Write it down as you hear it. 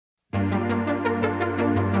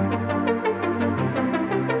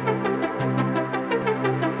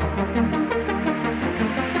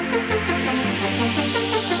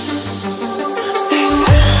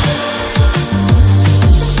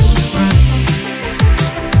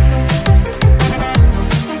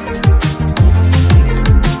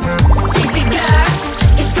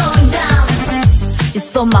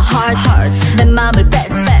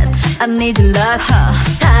I need your love.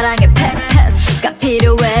 사랑의 팩트가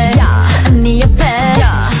필요해. 네 옆에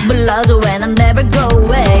불러줘 when I never go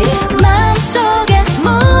away. 마음속에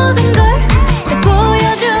모든 걸 다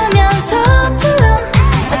보여주면서 불러.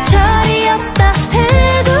 어처리 없다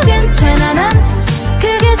해도 괜찮아. 난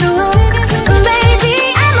그게 좋아.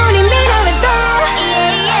 Baby 아무리 미련해도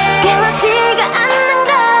변하지가 않는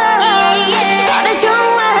걸. 너를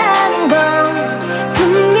좋아하는 건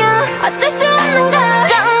분명 어쩔 수 없는 걸.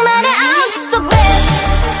 정말의 I'm so bad.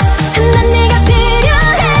 난 네가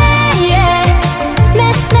필요해. 내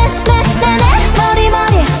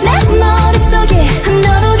머릿속에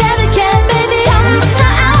너로 가득해 baby. 처음부터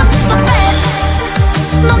I'm so bad.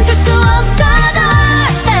 멈출 수 없어 널.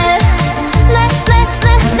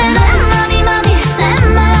 내 마음이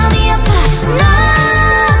아파 너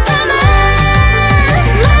때문에.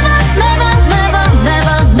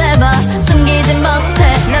 Never 숨기지 못해.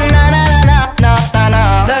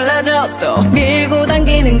 달라져도 밀고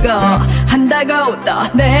당기는 거 한다고 또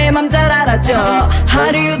내 맘 잘 알아줘.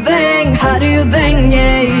 How do you think, how do you think,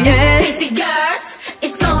 yeah, yeah. Stayc girls,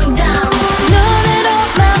 it's going down.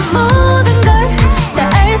 눈으로만 모든 걸 다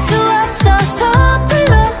알 수 없어서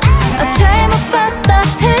불러. 잘못 봤다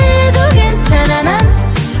해도 괜찮아. 난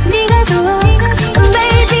네가 좋아.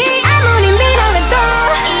 Baby 아무리 미련해도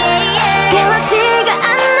변하지가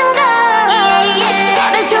않는 걸.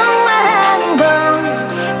 너를 좋아하는 건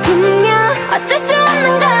분명 어쩔 수 없는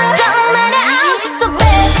걸. 정말의 I'm so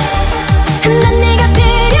bad. 난 네가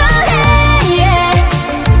필요해.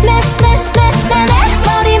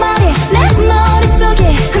 내 머릿속에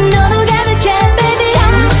너로 가득해 baby.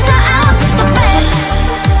 처음부터 I'm so bad.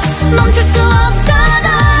 멈출 수 없어 널.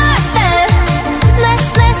 내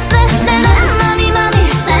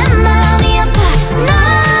마음이 아파 너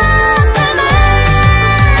때문에.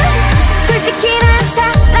 솔직히 난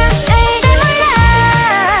사랑을 잘 몰라.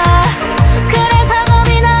 그래서 겁이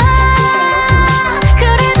나.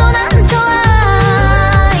 그래도 난 좋아.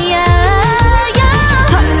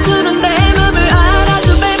 서투른 내 맘을 알아줘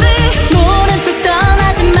baby. 모른 척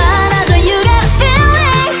떠나지 말아줘. You got a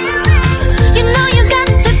feeling. You know you got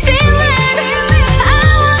the feeling. I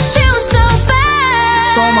want you so bad.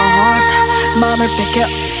 Stole my heart, 맘을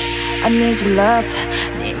뺏겼지. I need your love,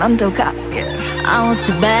 네 맘도 갖게. I want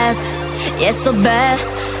you bad, yeah so bad.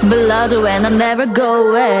 불러줘 when I never go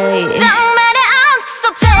away. 정말의 I'm so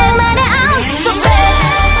bad. 정말의 I'm so bad.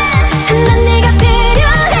 난 네가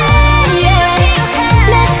필요해.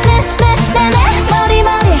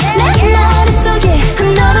 내 머릿속에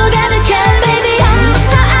너로 가득해 baby.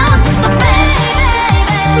 처음부터 I'm so bad.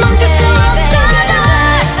 멈출 수 없어 널.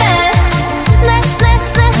 내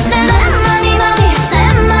마음이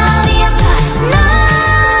아파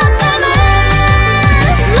너 때문에.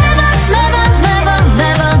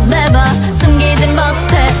 Never 숨기지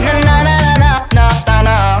못해.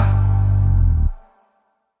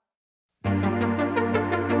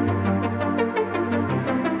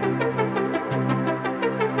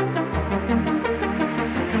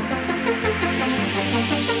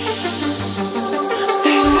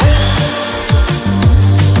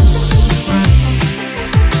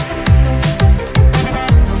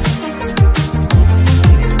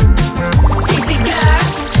 Stayc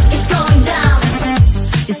girls, it's going down.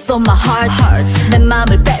 You stole my heart, 내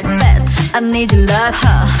맘을 뺐. I need your love.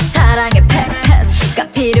 사랑의 팩트가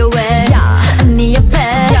필요해. 네 옆에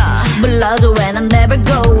불러줘 when I never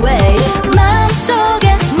go away.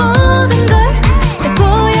 마음속에 모든 걸 다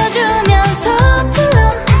보여주면서 불러.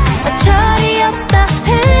 어처리 없다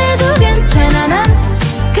해도 괜찮아. 난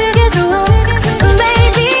그게 좋아.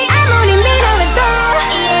 Baby 아무리 미련해도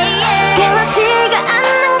변하지가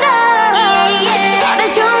않는 걸. 너를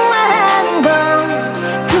좋아하는 건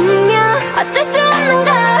분명 어쩔 수 없는 걸.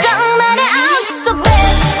 정말의 I'm so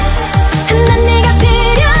bad. 난 네가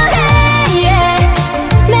필요해.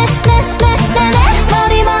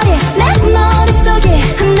 내 머릿속에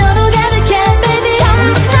너로 가득해 baby.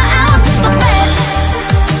 처음부터 I'm so bad.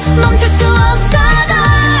 멈출 수 없어 널.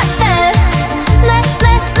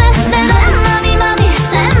 내 마음이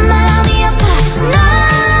아파 너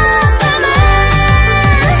때문에.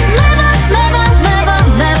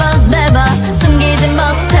 Never 숨기지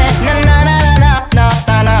못해.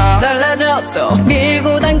 달라져도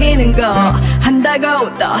밀고 당기는 거 한다고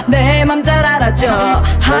또 내 맘 잘 알아줘.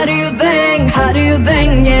 How do you think, how do you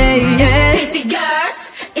think, yeah, yeah. Stayc girls,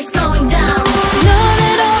 it's going down.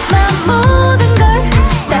 눈으로만 모든 걸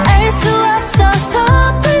다 알 수 없어서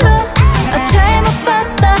불러. 잘못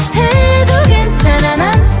봤다 해도 괜찮아. 난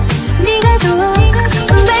네가 좋아.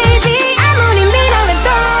 Baby 아무리 미련해도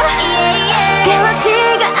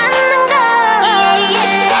변하지가 않는 걸.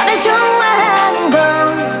 너를 좋아하는 건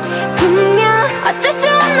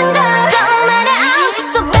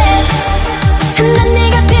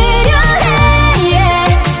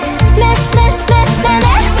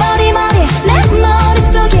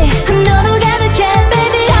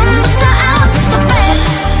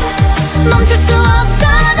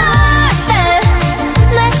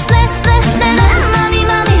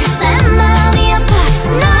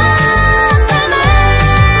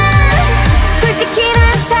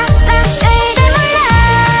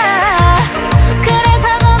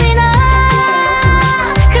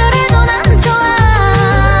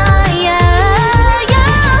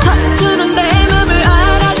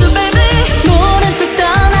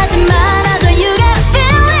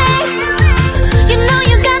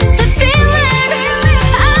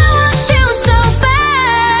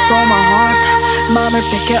맘을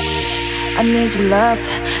뺏겼지 I need your love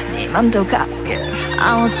네 맘도 갖게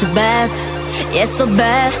I want you bad, yeah so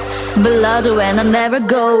bad 불러줘 and I never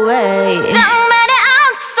go away 정말에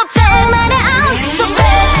I'm so bad 정말에 I'm so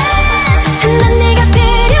bad 난 네가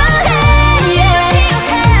필요해 yeah.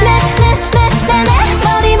 내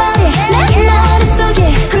머리 내 머릿속에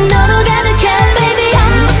너로 가득해 baby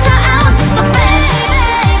처음부터 I'm so bad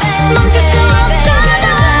멈출 수 없어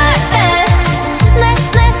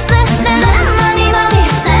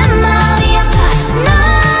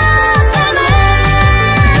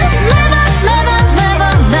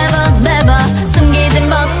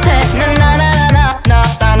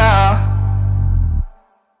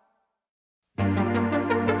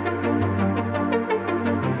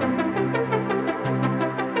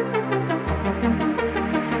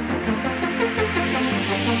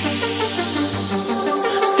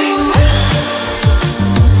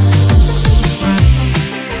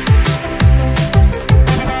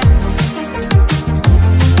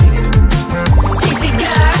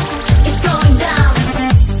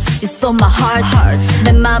stole my heart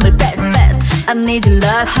내 맘을 뺐지 I need your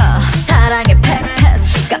love 사랑의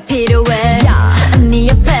펫가 필요해 네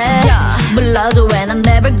옆에 불러줘 and I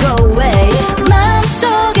never go away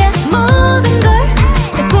마음속의 모든 걸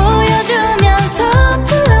다 보여주면서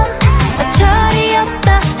불러 어처리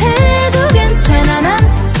없다 해도 괜찮아 난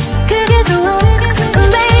그게 좋아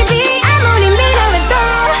Baby 아무리 밀어내도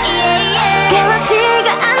변하지가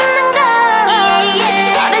않는 걸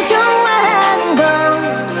너를 좋아하는 건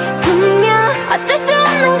어쩔 수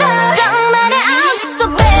없는 걸 정말에 I'm so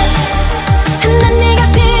bad 난 네가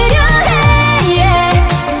필요해 yeah.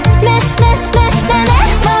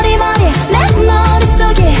 내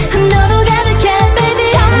머릿속에 너로 가득해 baby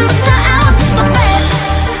처음부터 I'm so bad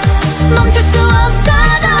멈출 수 없어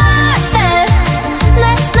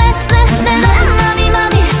내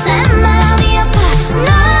마음이 아파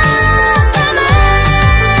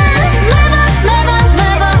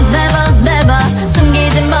너 never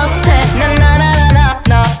숨기지 못해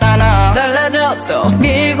달라져도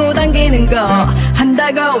밀고 당기는 거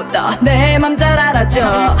한다고 또 내 맘 잘 알아줘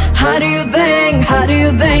How do you think, how do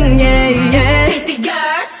you think, yeah, yeah Stayc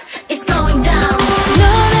girls, it's going down.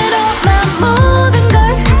 눈으로만 모든 걸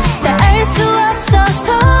다 알 수 없어서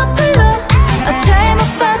불러 잘못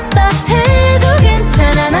봤다 해도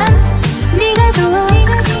괜찮아 난 네가 좋아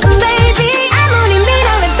Baby 아무리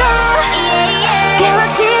밀어내도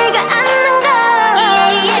변하지가 않는 걸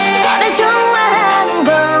너를 좋아하는 건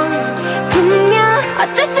분명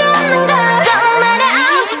어쩔 수 없는 걸 정말에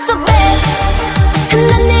I'm so bad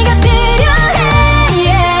난 네가 필요해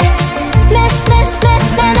yeah.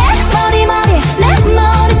 내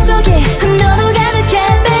머릿속에 너로 가득해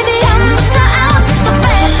baby 처음부터 I'm so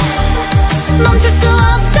bad 멈출 수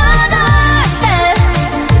없어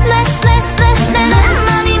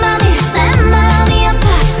내 마음이 아파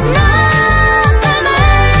너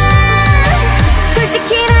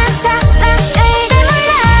솔직히 난 사랑을 잘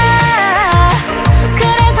몰라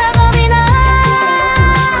그래서 겁이 나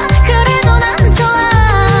그래도 난 좋아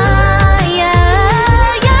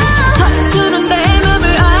서투른 내 맘을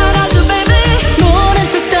알아줘 baby 모른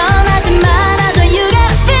척 떠나지 말아줘 You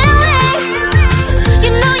got a feeling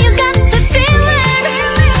You know you got the feeling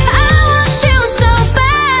I want you so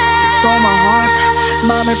bad Stole my heart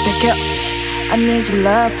맘을 뺏겼지 I need your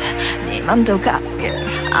love 네 맘도 갖게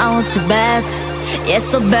I want you bad, yeah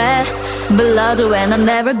so bad 불러줘 and I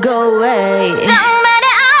never go away 정말에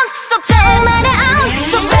I'm so bad 정말에 I'm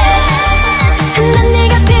so bad 난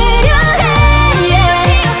네가 필요해 yeah.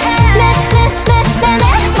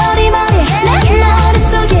 내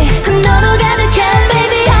머릿속에 너로 가득해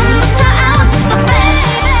baby 처음부터 I'm so bad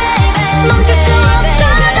멈출 수 없어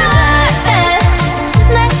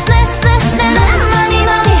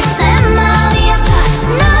내 마음이 아파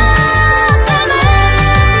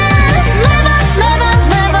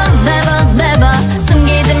너 never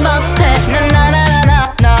숨기지 못해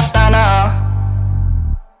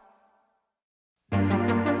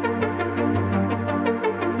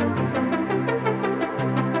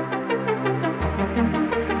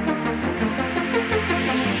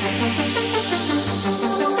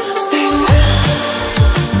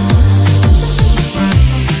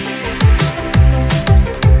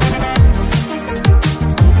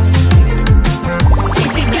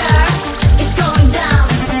Stayc girls, it's going down.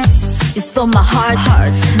 You stole my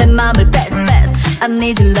heart 내 맘을 뺐지 I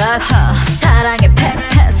need your love 사랑의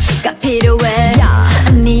펫가 필요해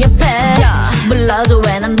네 옆에 불러줘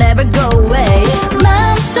and I never go away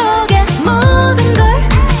마음속의 모든 걸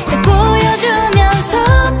다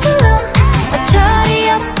보여주면서 불러 어처리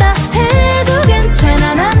없다 해도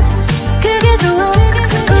괜찮아 난 그게 좋아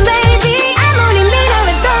Baby 아무리 밀어내도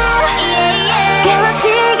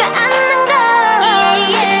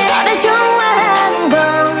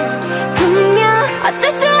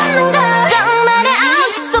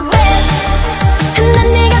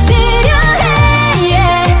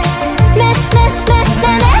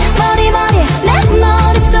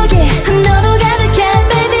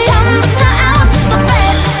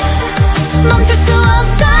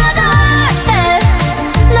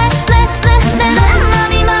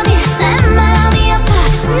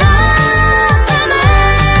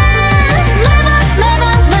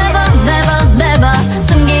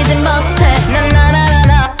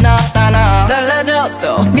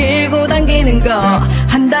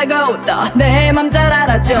한다고 또 내 맘 잘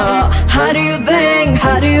알아줘. How do you think,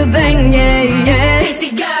 how do you think, yeah, yeah.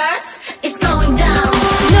 Stayc girls, it's going down.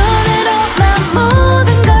 눈으로만 모든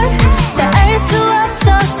걸 다 알 수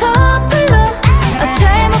없어서 불러.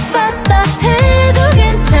 잘못 봤다 해도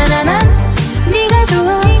괜찮아. 난 네가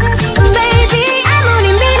좋아. Baby 아무리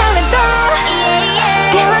밀어내도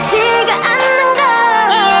변하지가 않는 걸.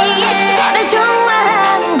 너를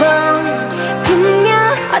좋아하는 건 분명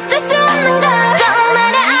어쩔 수 없는 걸. 정말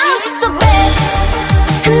I'm so bad.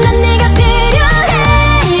 난 네가 필요해,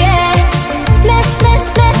 yeah. 내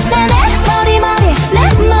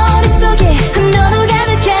머릿속에 너로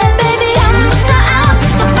가득해, baby. 처음부터 I'm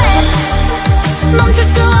so bad. 멈출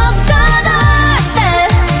수 없어 널.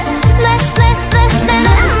 내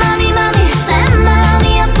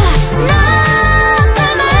맘이 아파 너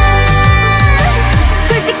때문에.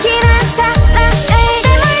 솔직히 난 사랑을 잘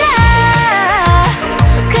몰라.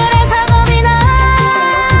 그래서 겁이 나.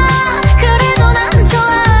 그래도 난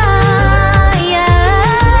좋아,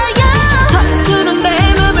 서투른 내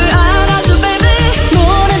맘을 알아줘, baby.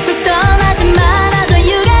 모른 척 떠나지 말아줘.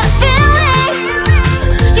 You got a feeling.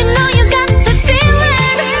 You know you got the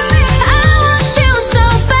feeling. I want you so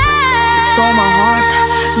bad. Stole my heart,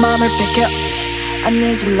 맘을 뺏겼지. I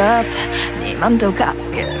need your love, 네 맘도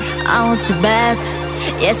갖게. I want you bad,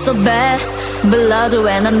 yeah so bad. 불러줘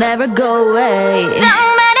and I'll never go away.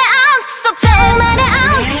 정말에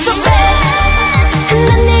I'm so bad. 난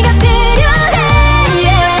네가 필요해,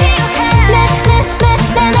 yeah.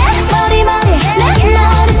 내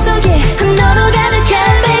머릿속에 너로 가득해,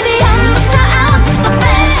 baby. 처음부터 I'm so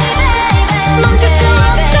bad. 멈출 수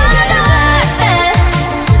없어 널.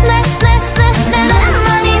 내 맘이 아파 너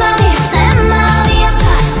때문에.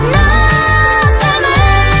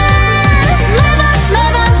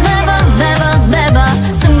 Never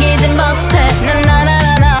숨기지 못해.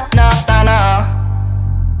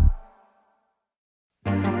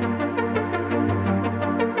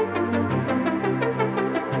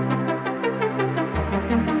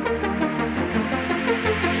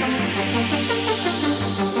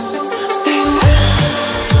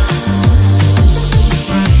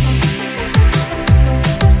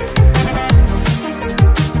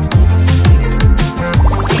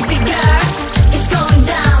 Stayc girls, it's going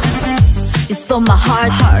down. You stole my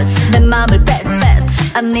heart, 내 맘을 뺐지.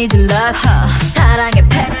 I need your love, 사랑의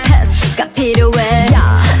팩트가 필요해.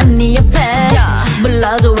 네 옆에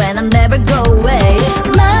불러줘 and I'll never go away.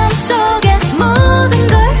 마음속의 모든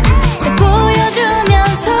걸 다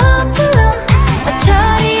보여주면서 불러.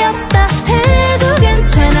 철이 없다 해도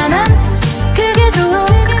괜찮아. 난 그게 좋아.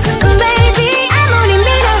 Baby 아무리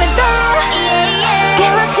밀어내도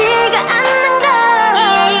변하지가 않는 걸.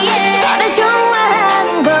 너를 좋아하는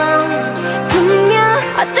건 분명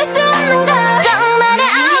어쩔 수 없는 걸. 정말에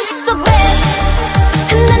I'm so bad.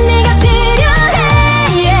 난 네가 필요해,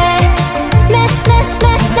 yeah. 내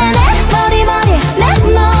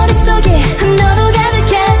머릿속에 너로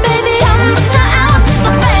가득해, baby. 처음부터 I'm so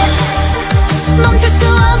bad. 멈출 수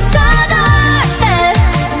없어 널.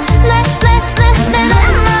 내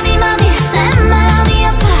맘이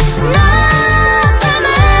아파 너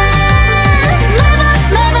때문에.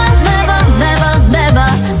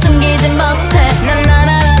 Never 숨기지 못해.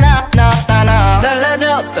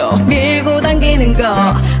 달라져도 밀고 당기는 거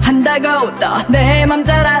한다고 또 내 맘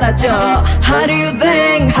잘 알아줘. How do you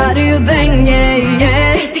think, how do you think, yeah,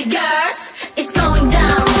 yeah. Stayc girls, it's going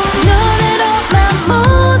down. 눈으로만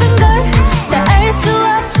모든 걸 다 알 수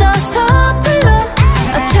없어서 불러.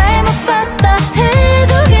 잘못 봤다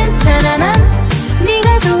해도 괜찮아. 난 네가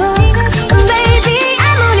좋아. Baby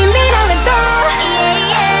아무리 밀어내도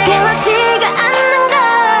변하지가 않는 걸.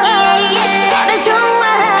 너를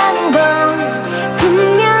좋아하는 건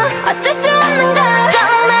분명 어쩔 수 없는 걸.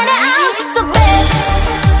 정말에 I'm so bad.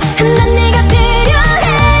 난 네가 필요해,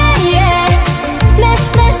 yeah. 내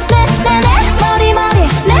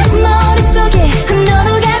머릿속에 너로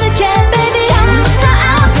가득해, baby. 처음부터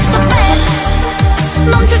I'm so bad.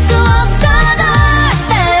 멈출 수 없어 널.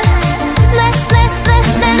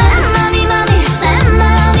 내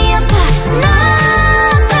맘이 아파 너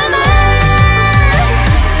때문에.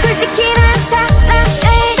 솔직히 난 사랑을 잘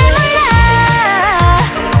몰라.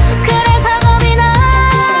 그래서 겁이 나.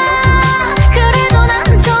 그래도 난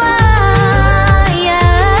좋아,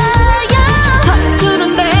 서투른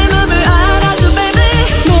내 맘을 알아줘, baby.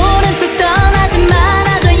 모른 척 떠나지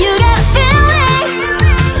말아줘. You got a feeling.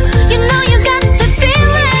 You know you got the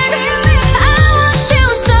feeling. I want you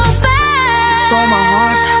so bad. Stole my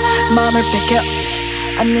heart, 맘을 뺏겼지.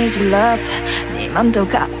 I need your love, 네 맘도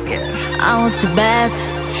갖게. I want you bad,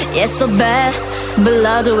 yeah so bad.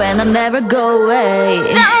 불러줘 and I'll never go away.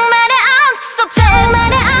 정말에 I'm so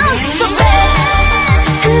bad.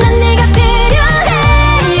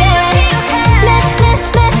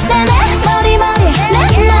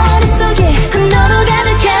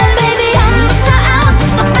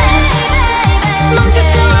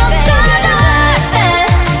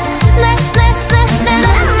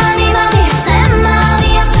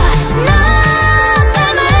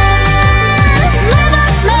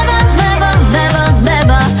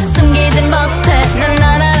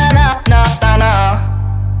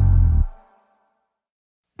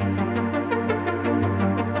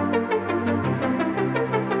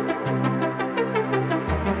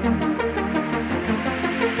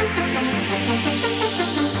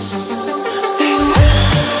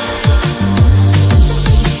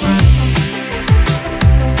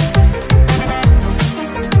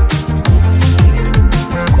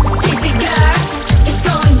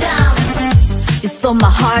 my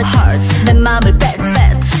heart 내 맘을 뺏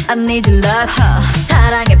I need your love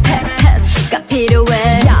사랑의 pet 가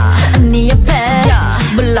필요해 네 옆에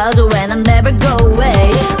불러줘 when I never go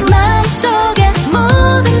away 마음속에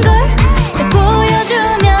모든 걸 다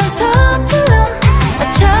보여주면서 불러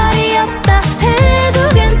어처리 없다 해도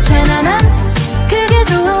괜찮아 난 그게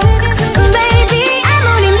좋아 Baby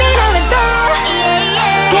아무리 밀어내도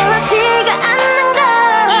변하지가 않는 걸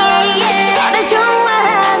너를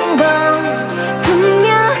좋아하는 건 분명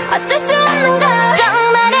어쩔 수 없는 걸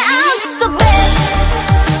정말의 I'm so bad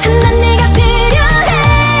난 네가 필요해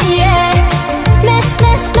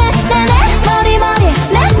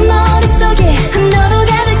내 머릿속에 너로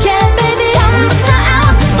가득해 baby 처음부터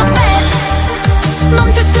I'm so bad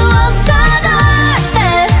멈출 수 없어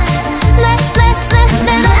내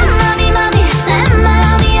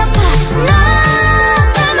마음이 아파 너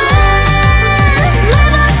때문에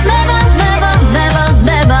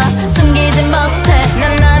never 숨기지 못해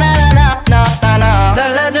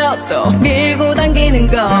달라져도 밀고 당기는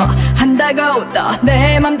거 한다고 또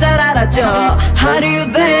내 맘 잘 알아줘 How do you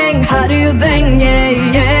think, how do you think, yeah,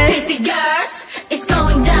 yeah Stayc girls, it's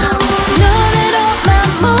going down. 눈으로만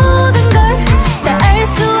모든 걸 다 알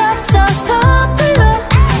수 없어서 불러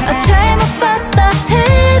잘못 봤다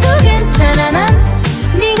해도 괜찮아 난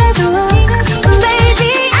네가 좋아 Baby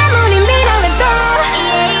아무리 밀어내도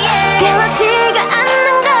변하지가 않는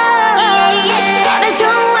걸 너를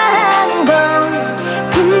좋아하는 건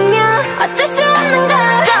분명 어쩔 수 없는 걸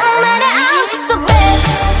정말의 I'm so bad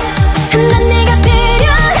난 네가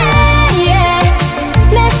필요해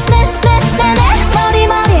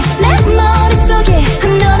내 머릿속에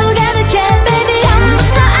너로 가득해 baby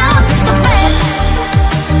처음부터 I'm so bad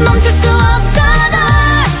멈출 수 없어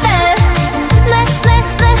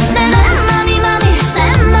내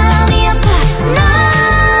마음이 아파 너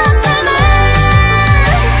때문에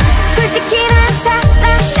솔직히 난 사랑을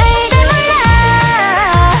잘 몰라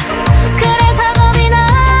그래서 겁이 나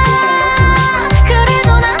그래도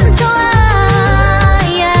난 좋아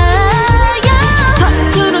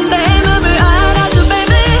서투른 내 맘을 알아줘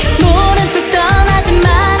baby 모른 척 떠나지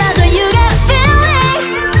말아줘 You got a feeling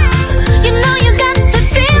You know you got the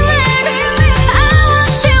feeling I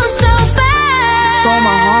want you so bad Stole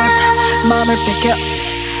my heart 맘을 뺏겼지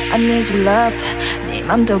I need your love 네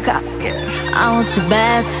맘도 갖게 I want you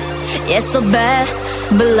bad yeah so bad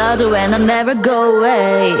불러줘 when I never go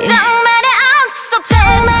away 정말의 I'm so bad.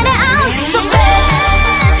 정말의 I'm so bad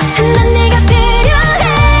난 네가 필요해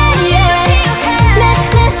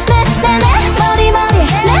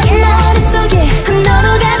내 머릿속에 너로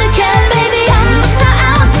가득해 baby 처음부터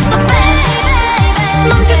I'm so bad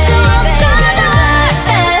멈출 수 없어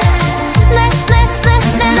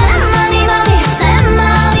내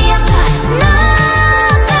마음이 아파 너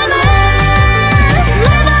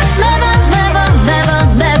때문에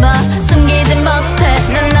never 숨기지 못해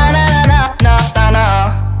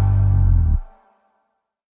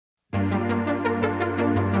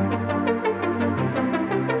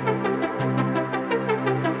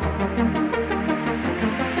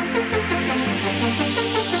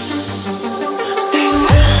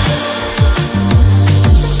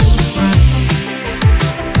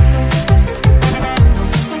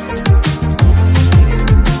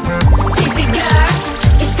Stayc girls,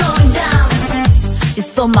 it's going down. You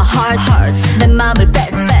stole my heart 내 맘을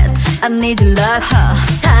뺏 I need your love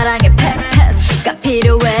사랑의 pet 가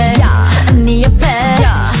필요해 네 옆에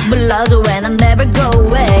불러줘 when I never go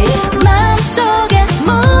away 마음속에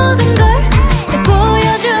모든 걸 다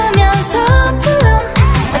보여주면서 불러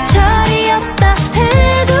어처리 없다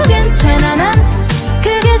해도 괜찮아 난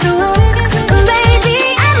그게 좋아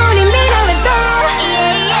Baby 아무리 밀어내도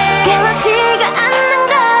변하지가 않는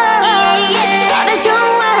걸 너를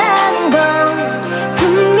좋아하는 건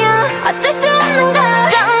분명 어쩔 수 없는 걸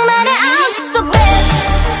정말의 I'm so bad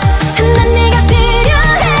난 네가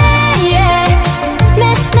필요해 내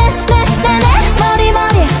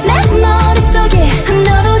머릿속에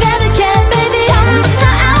너로 가득해 baby 처음부터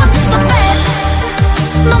I'm so bad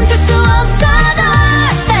멈출 수 없어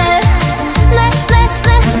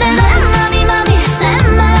내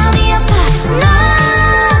마음이 아파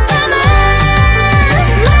너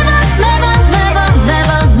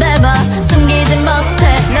때문에 never 숨기지 못해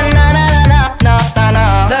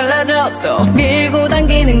달라져도 밀고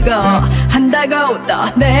당기는 거 한다고 또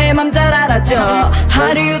내 맘 잘 알아줘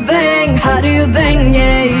How do you think, how do you think,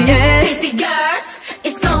 yeah, yeah Stayc girls,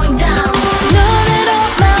 it's going down.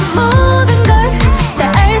 눈으로만 모든 걸 다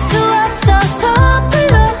알 수 없어서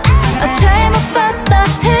불러 잘못 봤다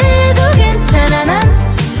해도 괜찮아 난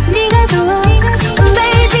네가 좋아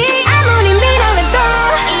Baby 아무리 밀어내도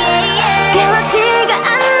변하지가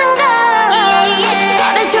않는 걸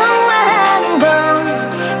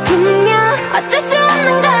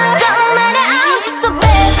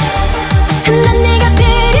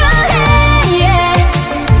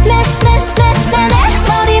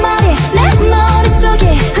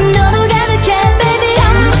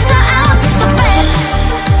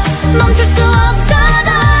멈출 수 없어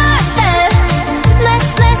널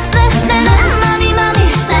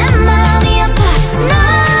내 맘이 아파 너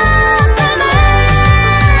때문에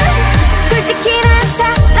솔직히 난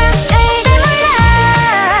사랑을 잘 몰라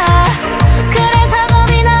그래서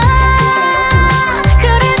겁이 나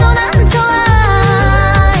그래도 난 좋아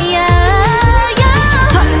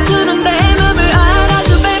서투른 내 맘을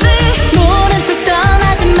알아줘 baby 모른 척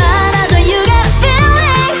떠나지 말아줘 You got a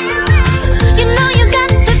feeling You know you got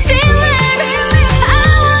the feeling I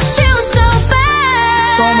want you so bad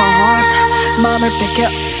Stole my heart 맘을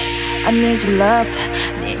뺏겼지 I need your love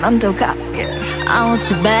네 맘도 갖게 I want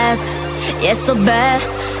you bad, yes so bad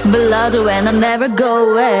불러줘 and I'll never go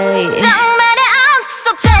away 정말의 I'm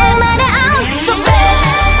so bad 정말의 I'm so bad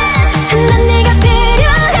난 네가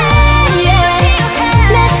필요해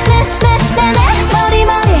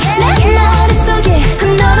내 머릿속에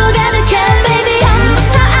너로 가득해 baby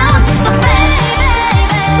처음부터 I'm so bad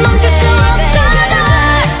멈출 수 없어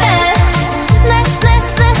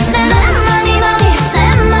내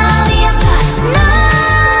맘이 아파 너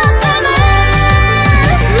때문에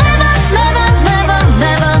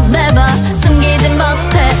Never 숨기지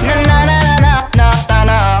못해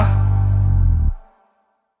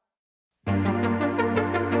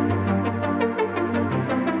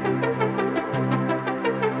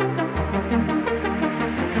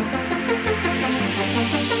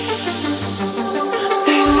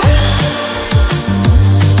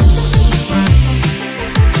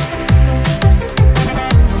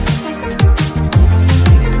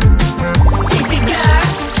Stayc girl,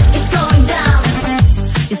 it's going down.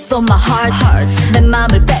 You stole my heart 내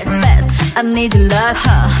맘을 뺐지 I need your love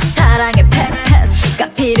사랑의 패트가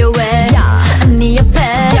필요해 네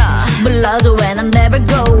옆에 불러줘 and I'll never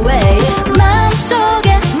go away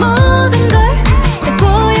마음속의 모든 걸 다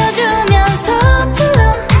보여주면서 불러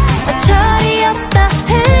어처리 없다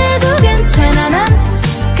해도 괜찮아 난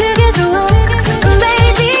그게 좋아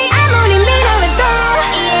Baby 아무리 밀어내도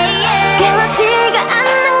변하지가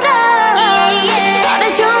않는 걸 너를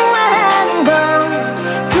좋아하는 건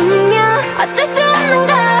분명 어쩔 수 없는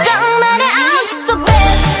걸 정말의 I'm so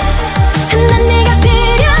bad 난 네가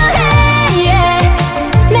필요해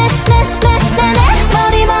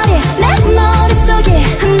내 머릿속에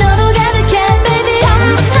너로 가득해 baby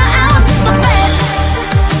처음부터 I'm so bad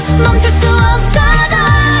멈출 수 없어 널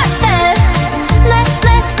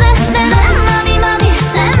내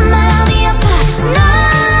맘이 아파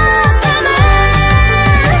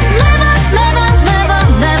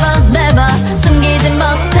너 때문에 Never 숨기지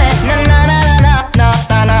못해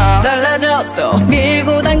달라져도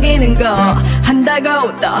밀고 당기는 거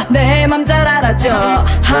한다고 또 내 맘 잘 알아줘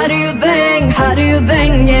How do you think, how do you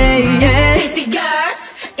think, yeah, yeah Stayc girls,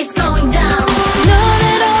 it's going down.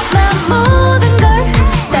 눈으로만 모든 걸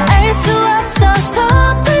다 알 수 없어서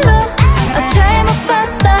불러 잘못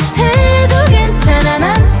봤다 해도 괜찮아 난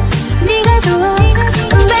네가 좋아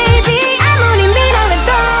Baby 아무리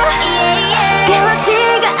밀어내도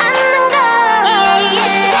변하지가 않는 걸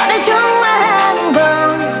너를 좋아하는 건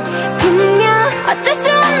분명 어쩔 수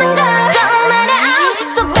없는 걸 정말의 I'm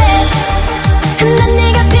so bad 난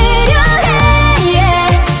네가 필요해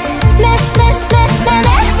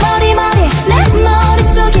내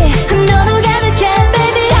머릿속에 너로 가득해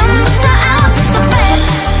baby 처음부터 I'm so bad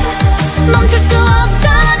멈출 수 없어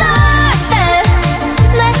널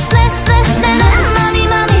내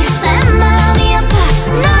맘이 아파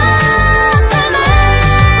너 때문에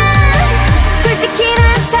솔직히 난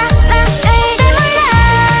사랑을 잘 몰라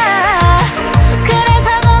그래서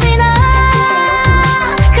겁이 나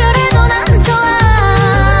그래도 난 좋아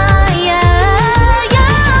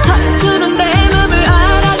서투른 내 맘을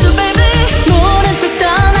알아줘 baby 모른 척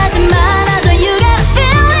떠나지 말아줘 You got a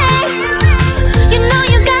feeling You know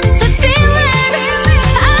you got the feeling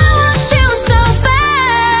I want you so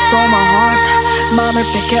bad Stole my heart 맘을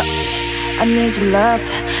뺏겼지 I need your love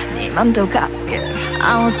네 맘도 갖게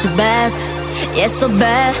I want you bad, yes so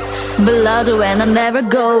bad 불러줘 and I'll never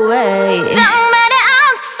go away 정말의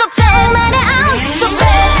I'm so bad 정말의 I'm so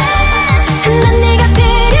bad 난 네가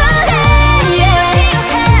필요해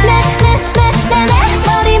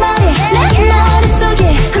내 머릿속에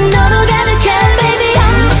너로 가득해 baby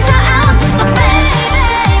처음부터 I'm so bad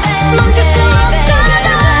멈출 수 없어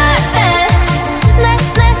내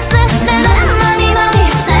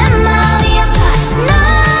맘이 아파 너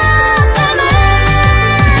때문에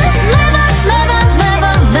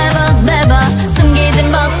Never 숨기지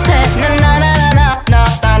못해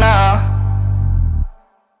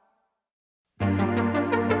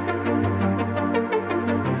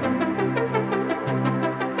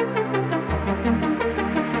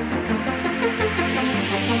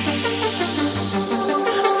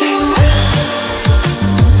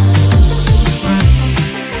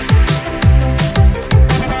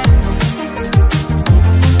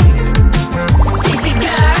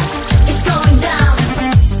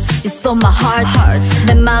heart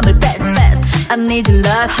내 맘을 bet I need your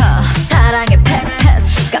love 사랑의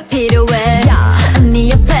pet가 필요해 네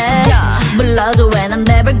옆에 불러줘 when I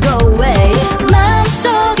never go away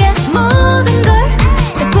마음속의 모든 걸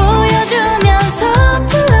다 보여주면서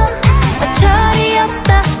불러 어처리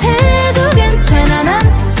없다 해도 괜찮아 난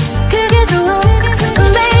그게 좋아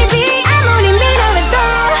Baby 아무리 밀어내도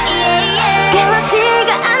변하지가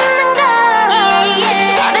않는 걸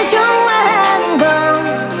너를 좋아하는 건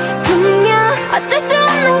분명 어쩔 수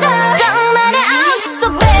없는 걸 정말의 I'm so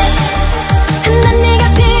bad 난 네가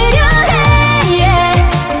필요해 yeah.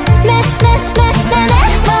 내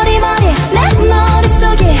머리 내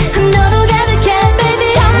머릿속에 너도 가득해 baby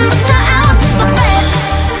처음부터 I'm so bad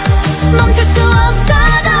멈출 수 없어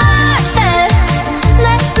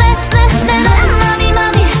내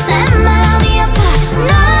마음이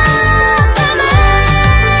아파 너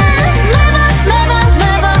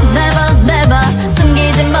때문에 never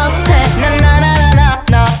숨기지 못해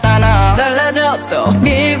달라져도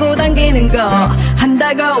밀고 당기는 거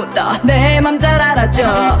한다고 또 내 맘 잘 알아줘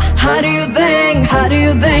How do you think, how do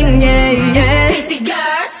you think, yeah, yeah Stayc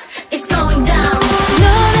girls, it's going down.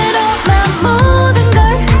 눈으로만 모든 걸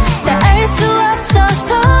다 알 수 없어서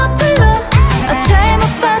불러 잘못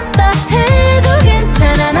봤다 해도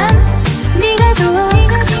괜찮아 난 네가 좋아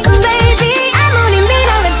Baby 아무리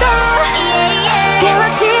밀어내도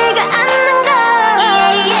변하지가 않는 걸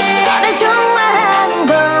너를 좋아하는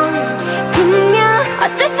건 분명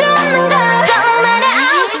어쩔 수 없는 걸 정말의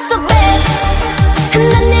I'm so bad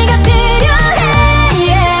난 네가 필요해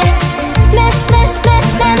yeah. 내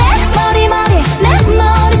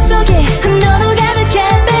머릿속에 너도 가득해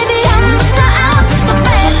baby 처음부터 I'm so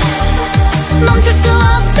bad 멈출 수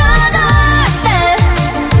없어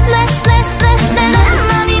내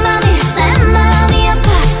마음이 아파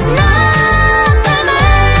너 때문에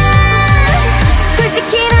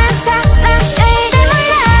솔직히 난 사랑을 잘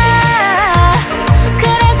몰라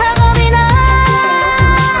그래서 겁이 나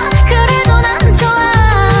그래도 난 좋아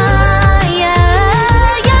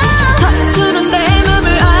서투른 내 맘을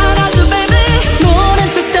알아줘 baby 모른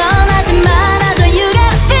척 떠나지 말아줘 You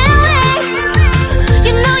got a feeling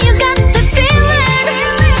You know you got the feeling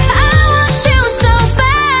I want you so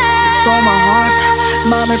bad Stole my heart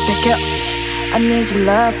맘을 뺏겼지 I need your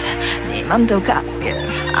love 네 맘도 갖게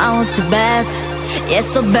I want you bad yeah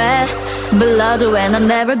so bad 불러줘 when I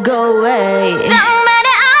never go away 정말의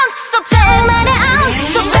I'm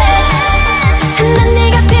so bad 난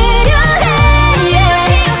네가 필요해 yeah.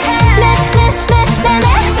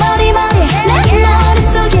 내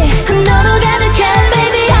머릿속에 너도 가득해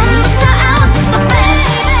baby 처음부터 I'm so bad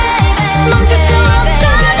멈출 수 없어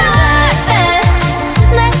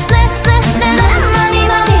내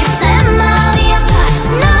마음이 아파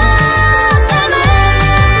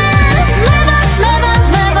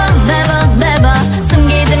너 때문에 never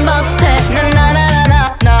숨기지 못해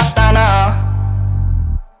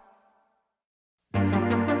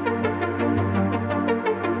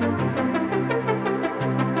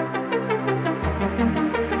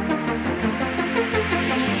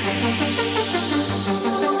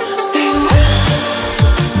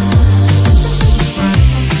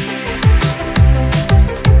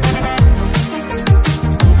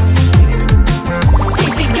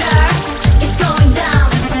Stayc girls, it's going down.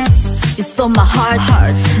 You stole my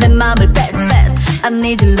heart 내 맘을 bet I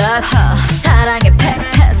need your love 사랑의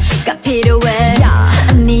pet가 필요해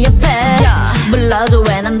네 옆에 불러줘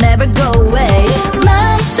when I never go away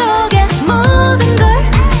마음속의 모든 걸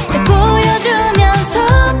다 보여주면서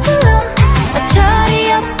불러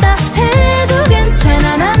어처리 없다 해도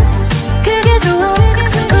괜찮아 난 그게 좋아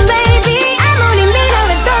Baby 아무리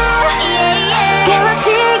밀어내도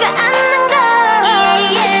변하지가 않는 걸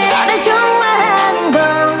너를 좋아하는 건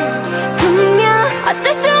분명 어쩔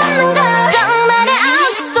수 없는 걸 정말의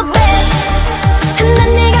I'm so bad 난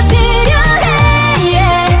네가 필요해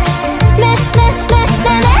yeah. 내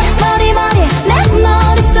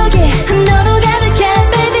머릿속에 너도 가득해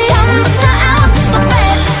baby 처음부터 I'm so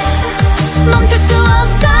bad 멈출 수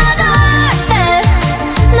없어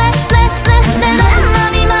내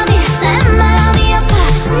마음이 아파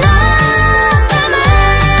너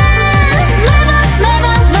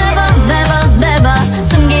때문에 never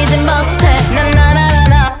숨기지 못해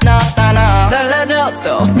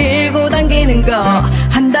달라져도 밀고 당기는 거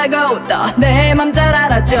한다고 또 내 맘 잘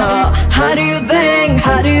알아줘 How do you think,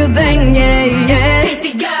 how do you think, yeah, yeah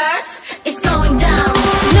Stayc girls, it's going down.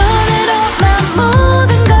 눈으로만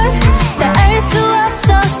모든 걸 다 알 수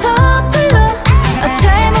없어서 불러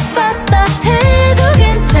잘못 봤다 해도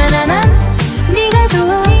괜찮아 난 네가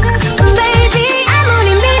좋아 Baby 아무리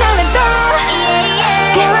밀어내도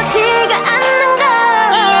변하지가 않는 걸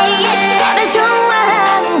너를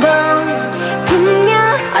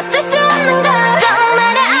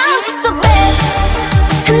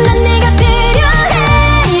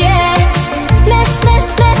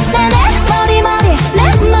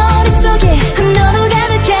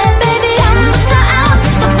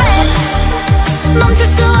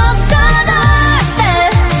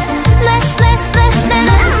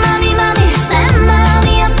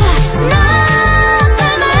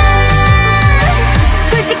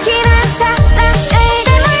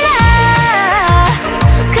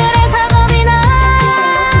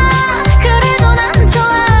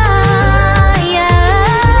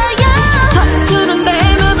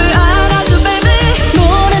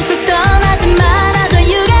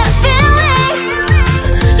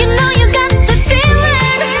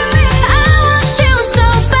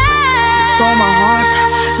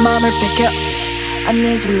뺏겼지 I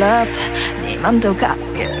need your love 네 맘도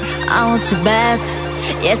갖게 I want you bad,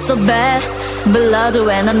 yeah so bad 불러줘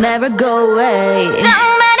and I'll never go away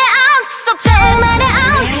정말에 I'm so bad 정말에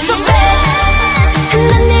I'm so bad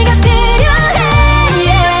난 네가 필요해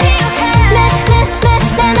내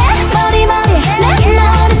머리 내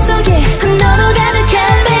머릿속에 너로 가득해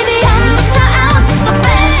baby 처음부터 I'm so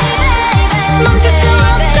bad 멈출 수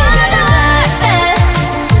없어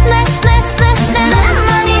내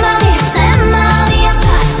마음이 아파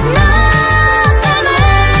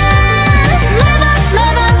너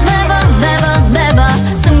때문에 never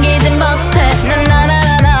숨기지 못해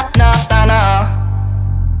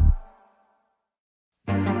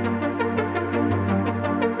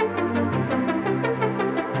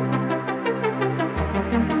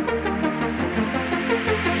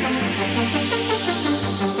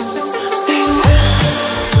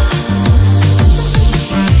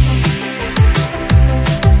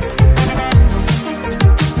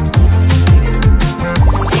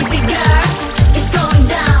Stayc girls, it's going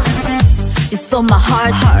down. You stole my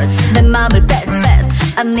heart 내 맘을 뺐지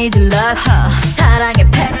I need your love 사랑의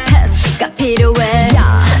패트가 필요해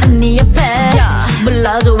네 옆에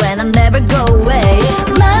불러줘 and I'll never go away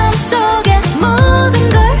마음속의 모든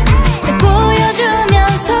걸 다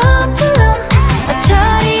보여주면서 불러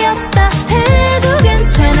어처리 없다 해도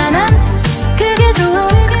괜찮아 난 그게 좋아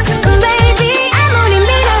Baby 아무리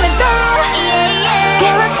밀어내도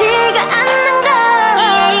변하지가 않는 걸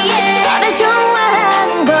너를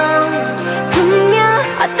좋아하는 건 분명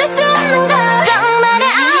어쩔 수 없는 걸 정말에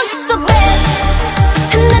I'm so bad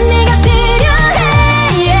난 네가 필요해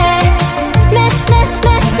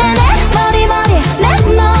내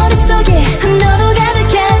머릿속에 너로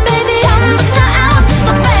가득해 baby 처음부터 I'm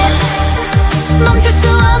so bad 멈출 수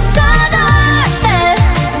없어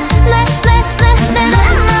내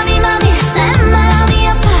마음이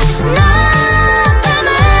아파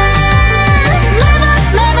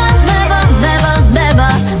너 때문에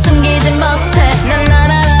never 숨기지 못해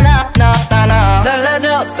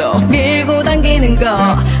달라져도 밀고 당기는 거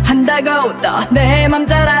한다고 또 내 맘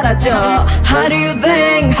잘 알아줘 How do you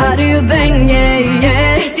think, how do you think, yeah,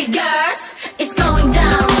 yeah Stayc girls, it's going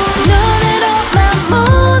down. 눈으로만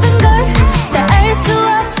모든 걸 다 알 수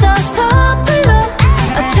없어서 불러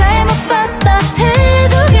잘못 봤다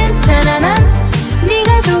해도 괜찮아 난 네가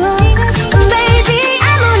좋아 Baby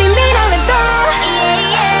아무리 밀어내도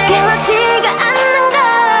변하지가 않는 걸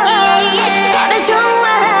너를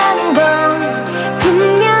좋아하는 건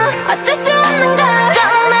분명 어쩔 수 없는 걸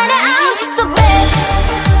정말에 I'm so bad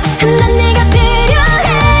난 네가 필요해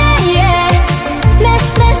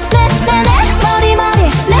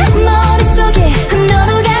내 머릿속에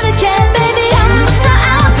너로 가득해 baby 처음부터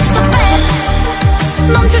I'm so bad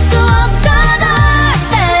멈출 수 없어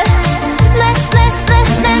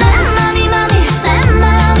내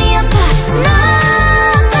마음이 아파 너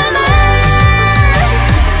때문에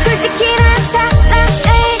솔직히 난 사랑을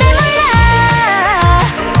몰라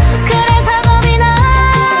그래서 겁이 나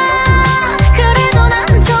그래도 난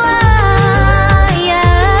좋아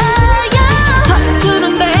서투른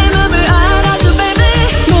내 맘을 알아줘 baby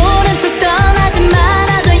모른 척 떠나지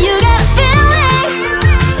말아줘 You got a feeling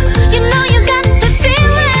You know you got the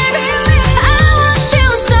feeling I want you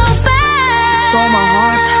so bad Stole my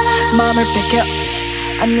heart 맘을 뺏겼지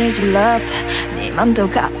I need your love 네 맘도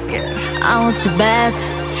갖게 I want you bad,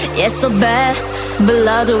 yeah so bad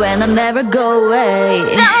불러줘 and I'll never go away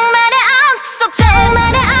정말에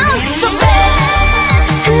I'm so bad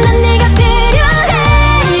난 네가 필요해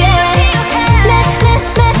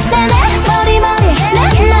내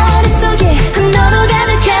머릿속에 너로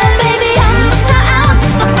가득해 baby 처음부터 I'm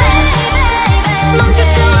so bad 멈출 수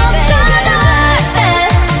없어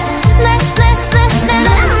내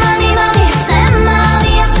마음이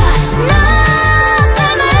아파 너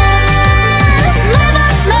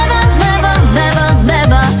때문에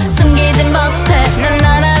never 숨기지 못해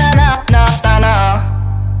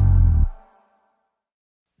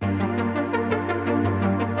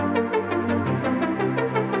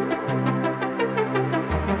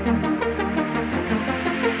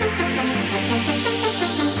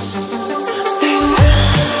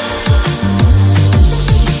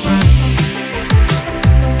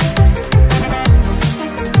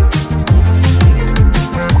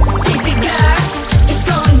Stayc girls, it's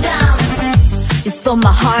going down. You stole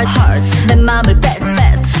my heart 내 맘을 뺐지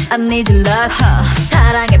I need your love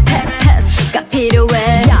사랑의 패트가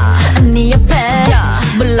필요해 네 옆에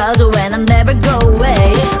불러줘 and I'll never go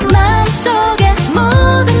away 마음속의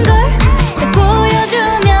모든 걸 다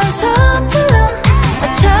보여주면서 불러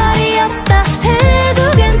어처리 없다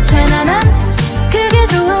해도 괜찮아 난 그게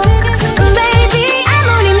좋아 Baby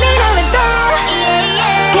아무리 밀어내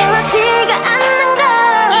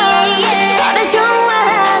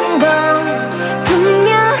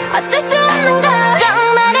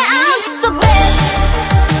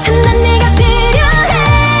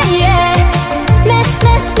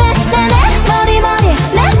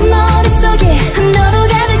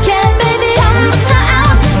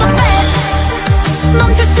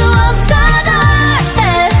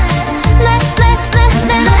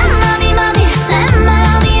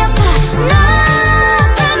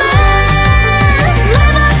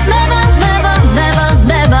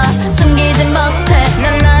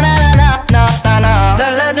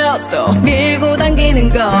또 밀고 당기는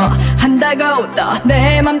거 한다고 또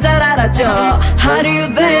내 맘 잘 알아줘. How do you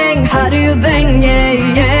think, how do you think, yeah,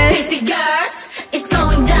 yeah. Stayc girls, it's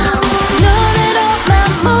going down. 눈으로만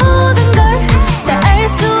모든 걸 다 알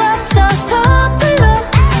수 없어서 불러.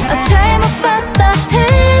 잘못 봤다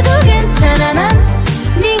해도 괜찮아. 난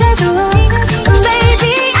네가 좋아.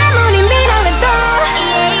 Baby 아무리 밀어내도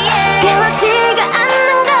변하지가 않는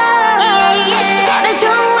걸. 너를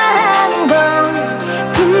좋아하는 건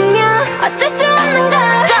분명 어쩔 수 없는 걸.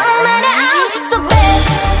 정말 I'm so bad.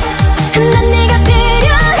 난 네가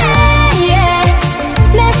필요해, yeah.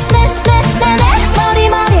 내 머리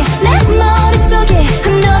내 머릿속에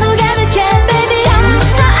너로 가득해 baby.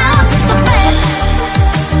 처음부터 I'm so bad.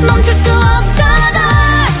 멈출 수 없어 널.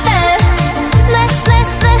 내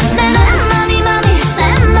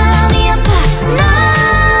마음이 아파 너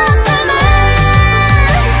때문에.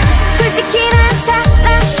 솔직히 난 사랑을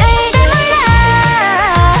잘 몰라.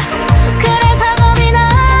 그래서 겁이 나.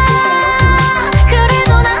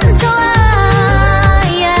 그래도 난 좋아,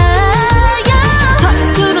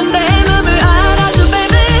 서투른 내 맘을 알아줘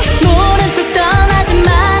baby. 모른 척 떠나지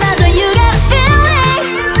말아줘. You got a feeling.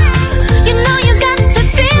 You know you got the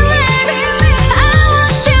feeling. I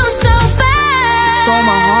want you so bad. Stole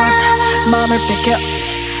my heart, 맘을 뺏겼지.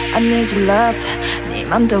 I need your love, 네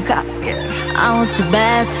맘도 갖게. I want you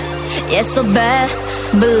bad, yeah so bad.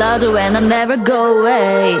 불러줘 and I'll never go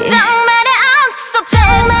away. 정말에 I'm so bad.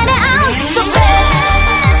 정말에 I'm so bad.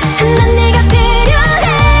 난 네가 필요해,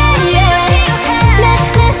 yeah.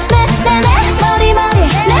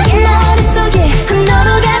 내 머릿속에 너로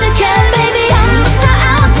가득해 baby. 처음부터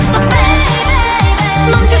I'm so bad.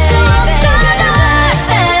 멈출 수 없어 널.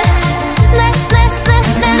 내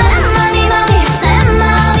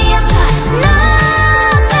마음이 아파 너 때문에.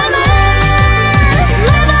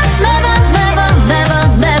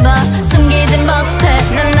 Never 숨기지 못해.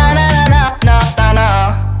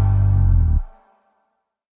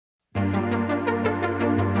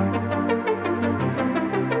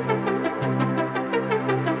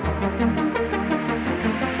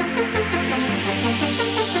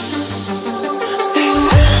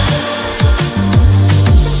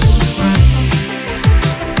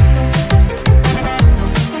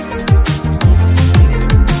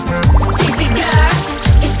 Stayc girls,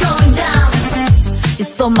 it's going down. You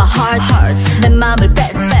stole my heart, 내 맘을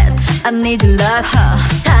뺐지. I need your love,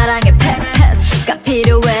 사랑의 팩트가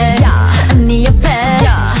필요해. 네 옆에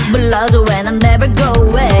불러줘 and I'll never go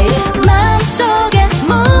away. 마음속의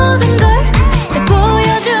모든 걸 다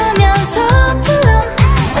보여주면서 불러.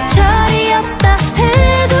 어처리 없다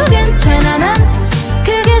해도 괜찮아. 난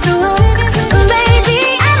그게 좋아.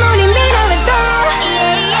 Baby 아무리 밀어내도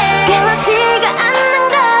변하지가 않는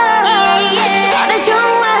걸. 너를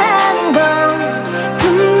좋아하는 건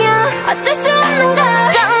분명 어쩔 수 없는 걸.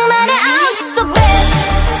 정말에 I'm so bad.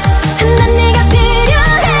 난 네가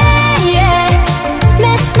필요해, yeah. 내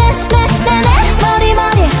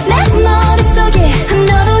머릿속에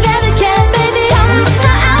너로 가득해 baby. 처음부터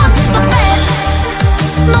I'm so bad.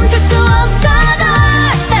 멈출 수 없어 널.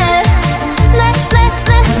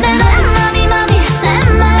 내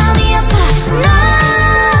마음이 아파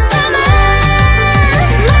너 때문에.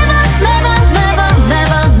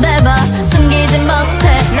 Never 숨기지 못해.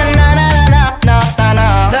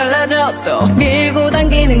 달라져 또 밀고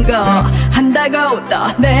당기는 거 한다고 또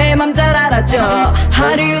내 맘 잘 알아줘.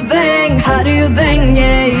 How do you think, how do you think,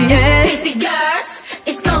 yeah, yeah. Stayc girls,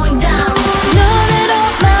 it's going down.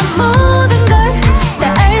 눈으로만 모든 걸 다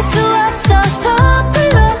알 수 없어서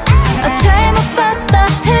불러. 잘못 봤다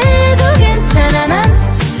해도 괜찮아. 난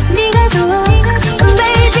네가 좋아.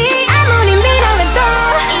 Baby 아무리 밀어내도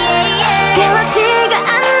변하지가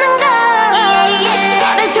않는 걸.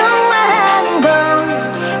 너를 좋아하는 건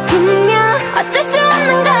분명 어쩔 수 없는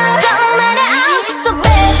걸. 정말에 I'm so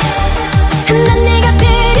bad. 난 네가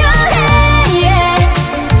필요해, yeah.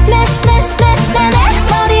 내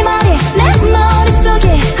머릿속에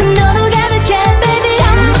너로 가득해 baby.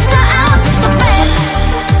 처음부터 I'm so bad.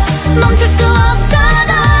 멈출 수 없어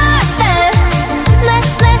널.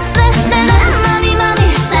 내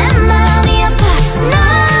마음이 아파 너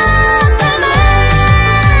때문에.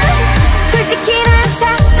 솔직히 난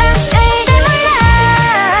사랑을 잘 몰라.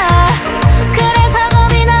 그래서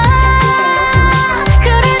겁이 나.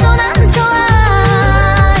 그래도 난 좋아,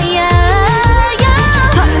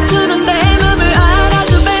 서투른 내 맘을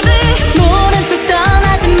알아줘 baby. 모른 척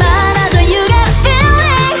떠나지 말아줘. You got a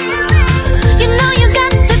feeling. You know you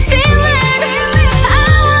got the feeling. I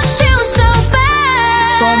want you so bad.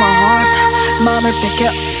 Stole my heart, 맘을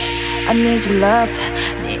뺏겼지. I need your love,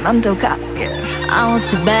 네 맘도 갖게. I want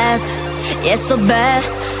you bad, yeah so bad.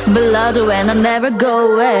 불러줘 and I never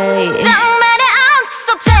go away. 정말의 I'm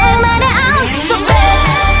so bad. 정말의 I'm so bad.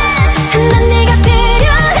 난 네가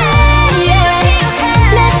필요해.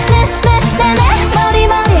 내 머리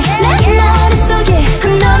내 머릿속에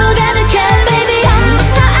너로 가득해 baby.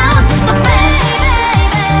 처음부터 I'm so bad.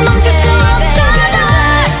 멈출 수 없어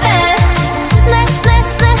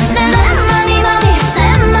내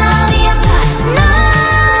마음이 아파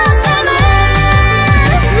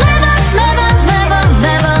너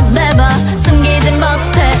때문에 Never 숨기지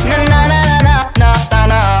못해.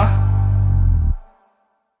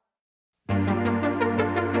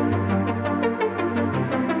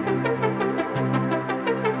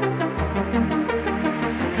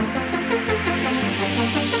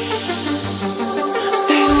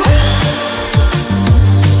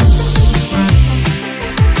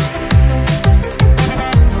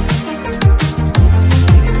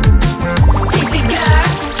 Stayc girl,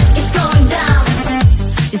 it's going down.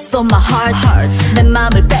 You stole my heart 내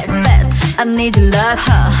맘을 뺐 I need your love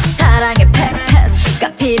사랑의 펫가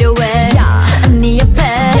필요해 네 옆에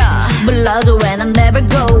불러줘 and I never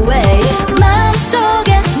go away.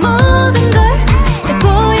 마음속의 모든 걸 다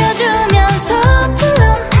보여주면서 불러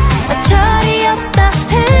어처리 없다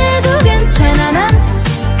해도 괜찮아 난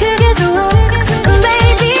그게 좋아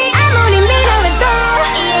Baby 아무리 밀어내도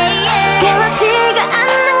변하지가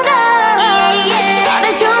않는 걸 너를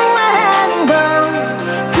좋아하는 건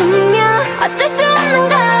분명 어쩔 수 없는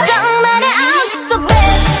걸 정말의 I'm so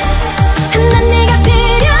bad 난 네가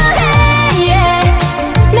필요해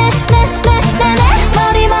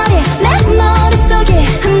내 머릿속에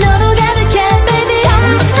너로 가득해 baby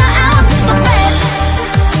처음부터 I'm so bad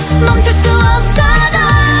멈출 수 없어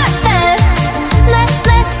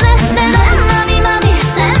내 마음이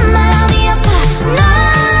아파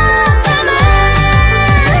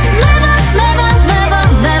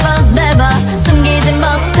너 때문에 Never 숨기지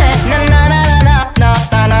못해.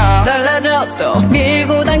 달라져도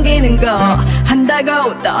밀고 당기는 거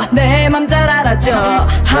한다고 또 내 맘 잘 알아줘.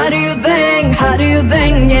 How do you think, how do you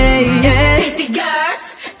think, yeah, yeah. Stayc girls,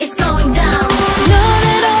 it's going down.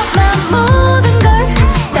 눈으로만 모든 걸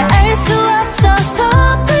다 알 수 없어서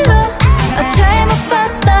불러 잘못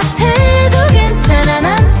봤다 해도 괜찮아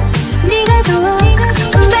난 네가 좋아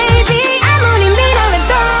Baby 아무리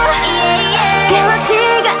밀어내도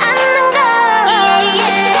변하지가 않는 걸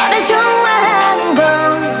너를 좋아하는 건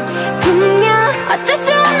분명 어쩔 수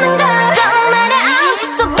없는 걸 정말의 I'm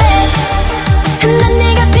so bad 난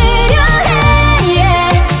네가 필요해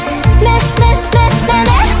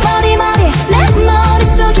내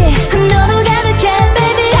머릿속에 너로 가득해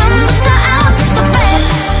baby 처음부터 I'm so bad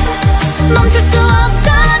멈출 수 없어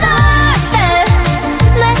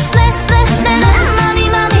내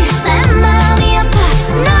마음이 아파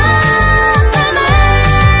너 때문에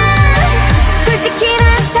솔직히 난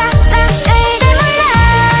사랑을 잘 몰라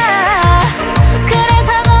그래서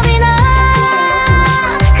겁이 나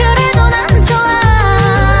그래도 난 좋아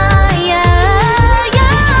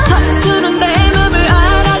서투른 내 맘을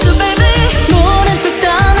알아줘 baby. 모른 척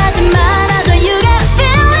떠나지 말아줘 You got a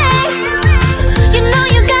feeling You know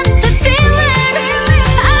you got the feeling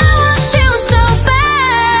I want you so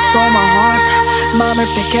bad Stole my heart 맘을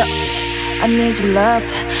뺏겼지. I need your love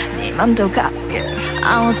네 맘도 갖게. I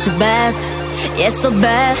want you bad, yes so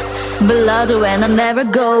bad. 불러줘 and I never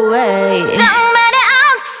go away. 정말의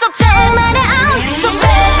I'm so 정말의 I'm so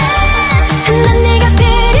bad 난 네가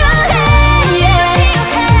필요해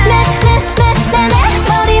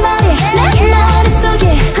내 머릿속에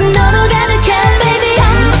너로 가득해 baby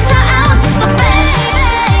처음부터 I'm so bad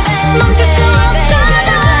멈출 수 없어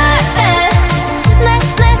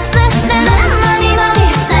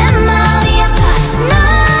내 마음이 아파 너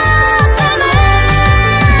때문에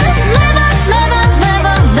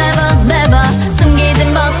Never 숨기지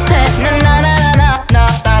못해.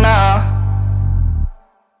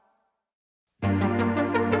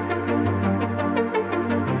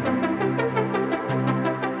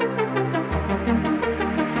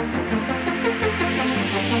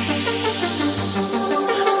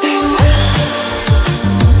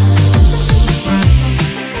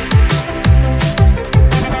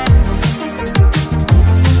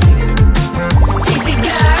 Stayc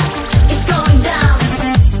girls, it's going down.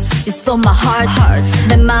 You stole my heart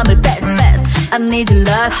내 맘을 뺐 I need your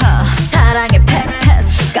love 사랑의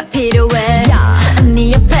펫가 필요해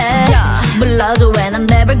네 옆에 불러줘 and I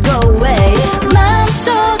never go away.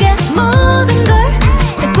 마음속의 모든 걸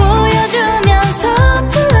다 보여주면서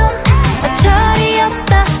불러 어처리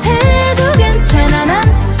없다 해도 괜찮아 난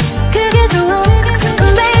그게 좋아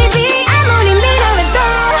Baby 아무리 밀어내도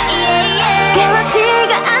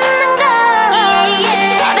변하지가 않는 걸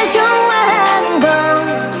너를 좋아하는 건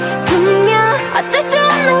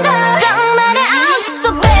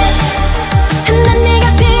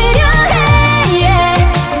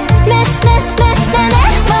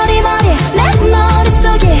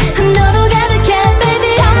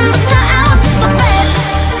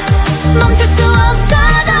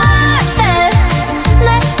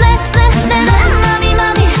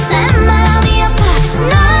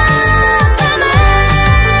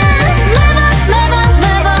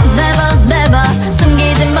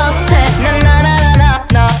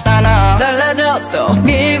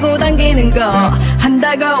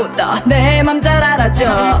한다고 또 내 맘 잘 알아줘.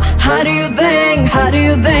 How do you think, how do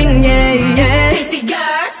you think, yeah, yeah. Stayc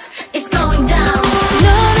girls, it's going down.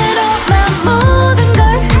 눈으로만 모든 걸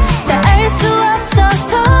다 알 수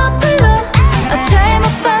없어서 불러. 잘못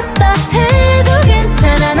봤다 해도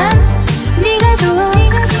괜찮아. 난 네가 좋아.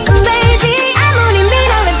 Baby 아무리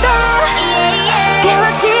밀어내도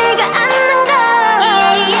변하지가 않는 걸.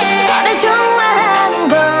 너를 좋아하는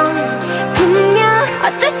건 분명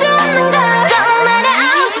어쩔 수 없는 걸. 정말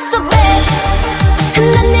I'm so bad.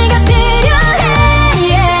 난 네가 필요해,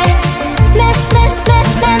 yeah. 내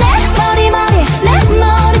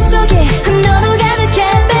머릿속에 너로 가득해,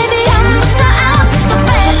 baby. 처음부터 I'm so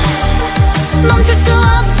bad. 멈출 수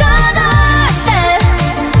없어, 널.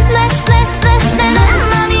 내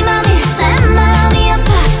마음이 아파.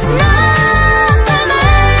 너 때문에.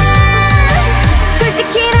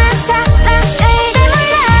 솔직히 난 사랑을 잘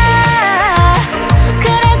몰라.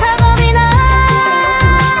 그래서 겁이 나.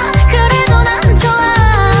 그래도 난 좋아,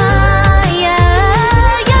 yeah,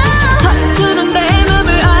 yeah. 서투른 내 맘을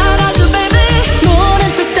알아줘, baby. 모른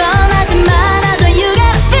척 떠나지 말아줘. You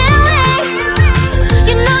got a feeling.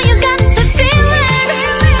 You know you got the feeling.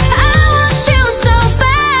 I want you so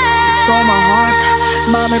bad. Stole my heart,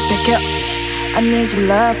 맘을 뺏겼지. I need your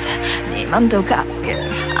love, 네 맘도 갖게.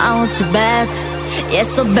 I want you bad, yeah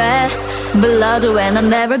so bad. 불러줘 and I'll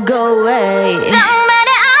never go away. 정말에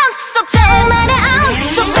I'm so bad. 정말에 I'm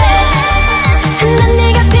so bad. 난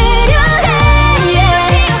네가 필요해, yeah.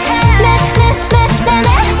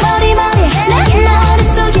 내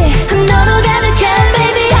머릿속에 너로 가득해,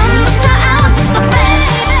 baby. 처음부터 I'm so bad.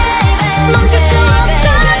 멈출 수 없어,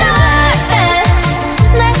 널.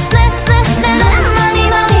 내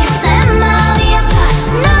마음이 아파.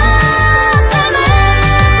 너 때문에.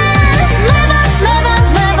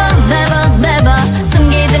 Never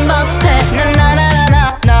숨기지 못해.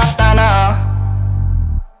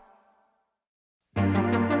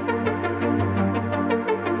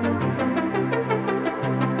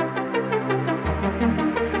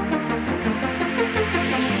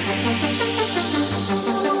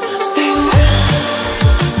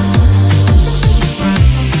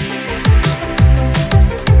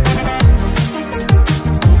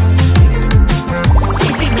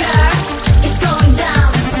 Stayc girls, it's going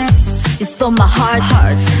down. You stole my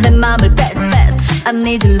heart, 내 맘을 뺐지. I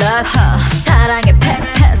need your love, 사랑의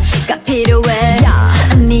펫가 필요해.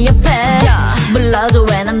 네 옆에 불러줘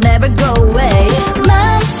and I'll never go away.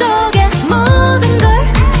 마음속의 모든 걸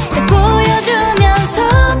다 보여주면서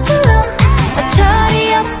불러.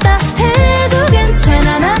 자리 없다 해도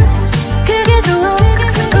괜찮아. 난 그게 좋아.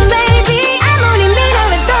 Baby 아무리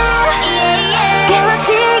밀어내도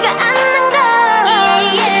변하지가 않는 걸.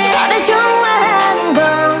 너를 좋아하는 건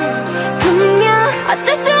분명 어쩔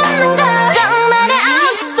수 없는 걸. 정말에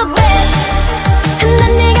I'm so bad. 난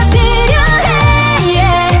네가 필요해,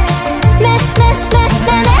 yeah. 내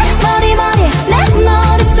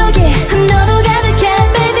머릿속에 너로 가득해,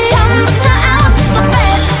 baby. 처음부터 I'm so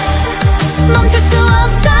bad. 멈출 수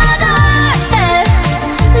없어, 널.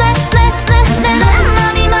 내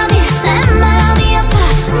마음이 아파.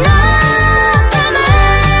 너 때문에.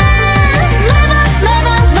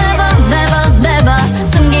 Never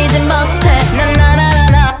숨기지 못해.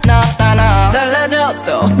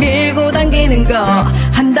 달라져도 밀고 당기는 거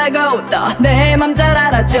한다고 또 내 맘 잘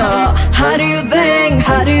알아줘. How do you think,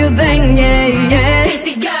 how do you think, yeah, yeah.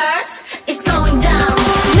 Stayc girls, it's going down.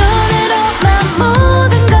 눈으로만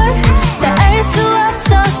모든 걸 다 알 수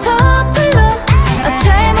없어서 불러.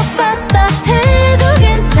 잘못 봤다 해도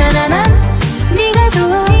괜찮아. 난 네가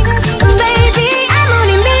좋아. Baby 아무리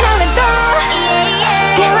밀어내도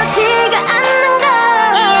변하지가 않는 걸.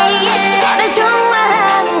 너를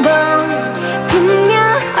좋아하는 건 분명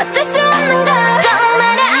어쩔 수 없는 걸.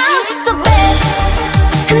 정말에 I'm so bad.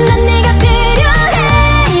 난 네가 필요해,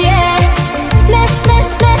 yeah. 내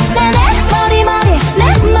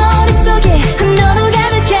머릿속에 너로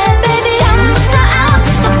가득해, baby. 처음부터 I'm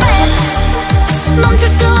so bad. 멈출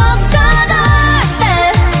수 없어, 널.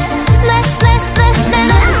 내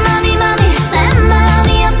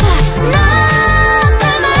마음이 아파. 너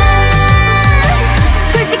때문에.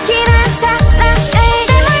 솔직히 난 사랑을 잘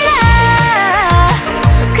몰라.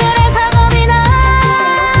 그래서 겁이 나.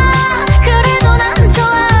 그래도 난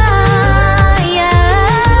좋아, yeah,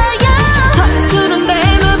 yeah. 서투른 내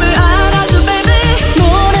맘을 알아줘, baby.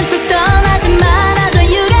 모른 척 떠나지 말아줘.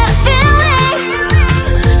 You got a feeling.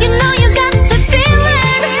 You know you got the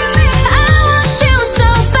feeling. I want you so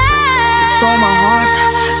bad. Stole my heart,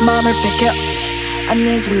 맘을 뺏겼지. I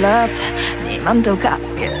need your love, 네 맘도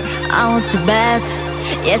갖게. I want you bad,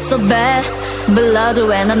 yeah so bad. 불러줘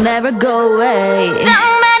and I'll never go away.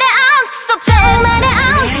 정말에 I'm so bad. 정말에 I'm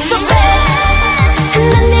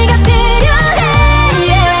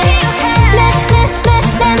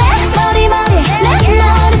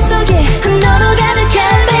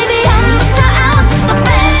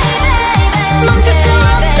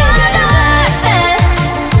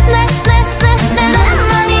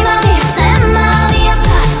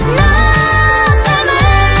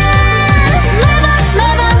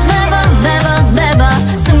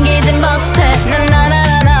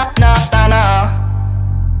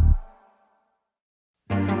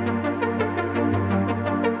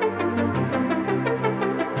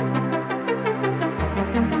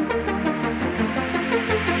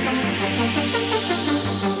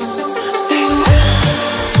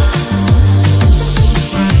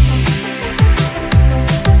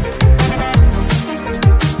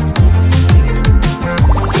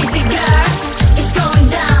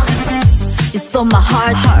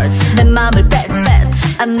heart 내 맘을 bet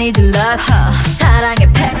I need your love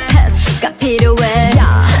사랑의 pet가 필요해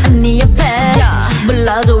네 옆에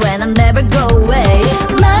불러줘 when I never go away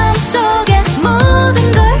마음속에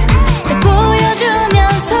모든 걸 다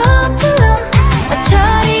보여주면서 불러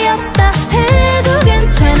어처리 없다 해도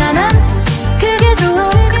괜찮아 난 그게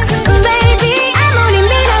좋아 Baby 아무리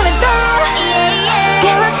미련해도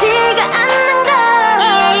변하지가 않는 걸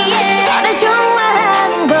너를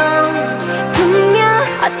좋아하는 건 분명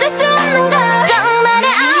어쩔 수 없는 걸 정말의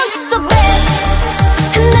I'm so bad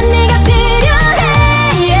난 네가 필요해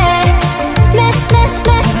yeah. 내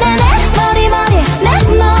머리 내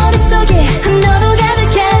머릿속에 너도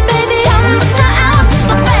가득해 baby 처음부터 I'm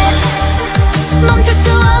so bad 멈출 수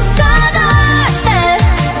없어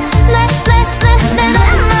내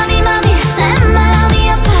마음이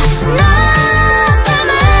아파 너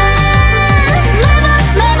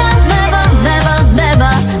때문에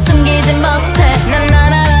never 숨기지 못해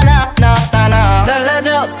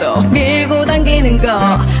달라져도 밀고 당기는 거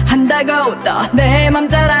한다고 또 내 맘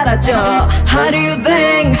잘 알아줘 How do you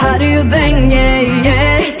think, how do you think, yeah,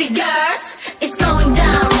 yeah Stayc girls, it's going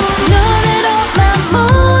down. 눈으로만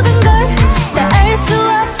모든 걸 다 알 수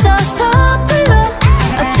없어서 불러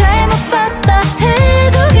잘못 봤다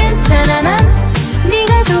해도 괜찮아 난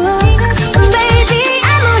네가 좋아 Baby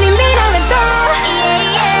아무리 미련해도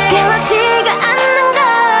변하지가 않는 걸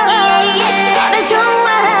너를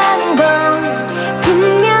좋아하는 건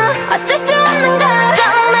분명 어쩔 수 없는 걸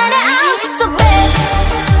정말의 I'm so bad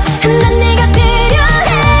난 네가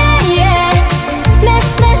필요해 yeah. 내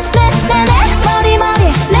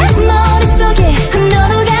머릿속에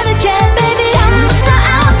너도 가득해 baby 처음부터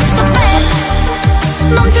I'm so bad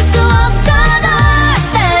멈출 수 없어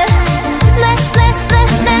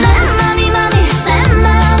내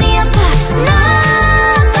마음이 아파 너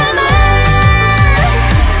때문에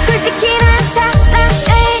솔직히 난 사랑을 잘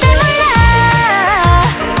몰라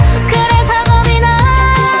그래서 겁이 나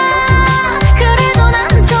그래도 난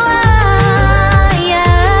좋아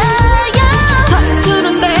서투른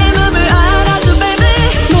내 맘을 알아줘 baby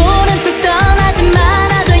모른 척 떠나지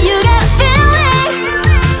말아줘 You got a feeling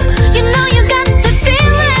You know you got the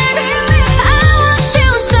feeling I want you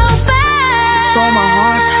so bad Stole my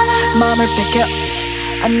heart 맘을 뺏겼지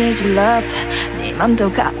I need your love 네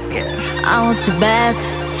맘도 갖게 I want you bad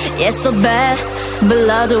yeah so bad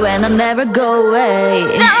불러줘 when I never go away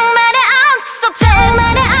정말의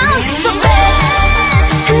I'm so bad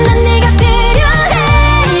난 네가 필요해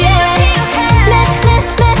yeah.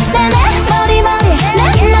 내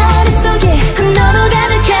머릿속에 너도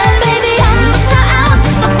가득해 baby 처음부터 I'm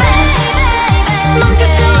so bad 멈출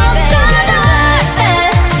수 없어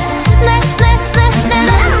내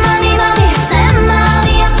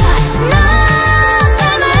마음이 아파 너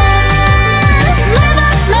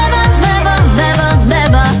때문에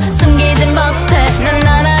never 숨기지 못해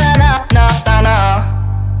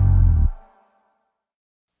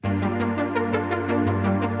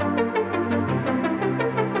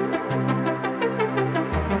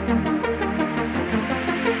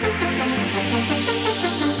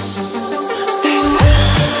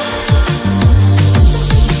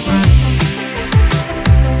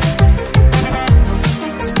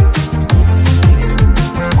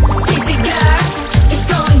Stayc girls, it's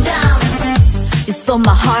going down. You stole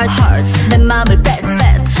my heart 내 맘을 bet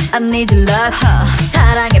I need your love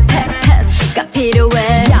사랑의 pet가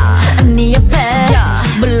필요해 네 옆에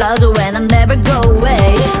불러줘 when I never go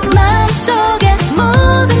away 마음속에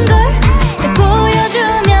모든 걸 다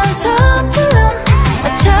보여주면서 불러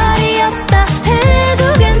어처리 없다 해도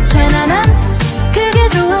괜찮아 난 그게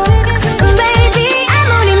좋아 Baby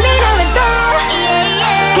아무리 미련해도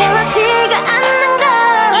변하지가 않는 걸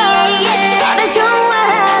너를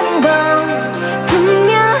좋아하는 건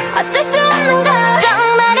분명 어쩔 수 없는 걸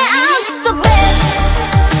정말의 I'm so bad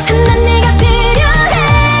난 네가 필요해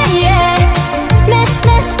yeah. 내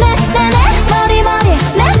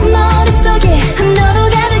머릿속에 너도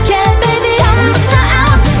가득해 baby 처음부터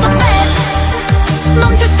I'm so bad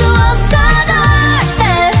멈출 수 없어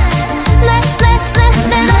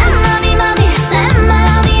내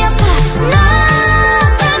마음이 아파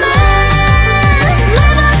너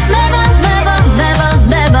때문에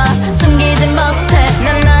never 숨기지 못해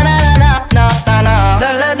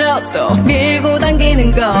달라져도 밀고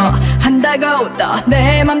당기는 거 한다고 또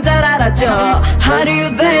내 맘 잘 알아줘 How do you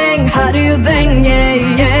think, how do you think, yeah,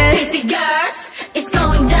 yeah Stayc girls, it's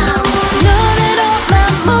going down. 눈으로만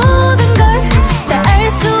모든 걸 다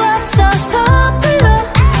알 수 없어서 불러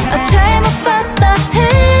잘못 봤다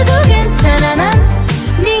해도 괜찮아 난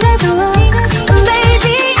네가 좋아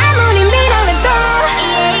Baby 아무리 미련해도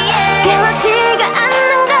변하지가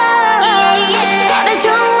않는 걸 너를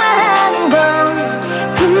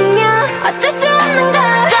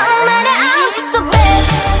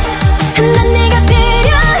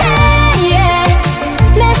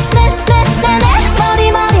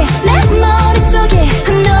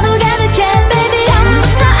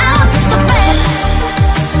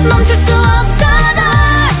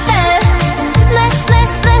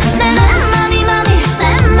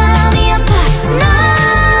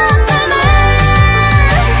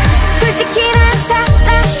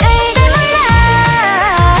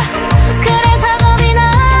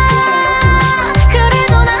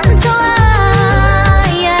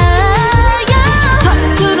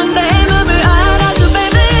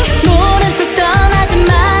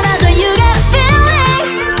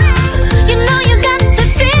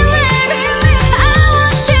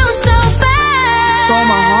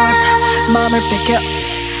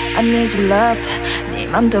곁이 I need your love 네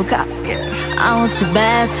맘도 갖게 I want you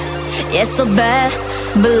bad, yeah so bad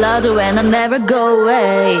불러줘 and I never go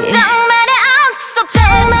away 정말에 I'm so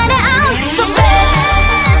bad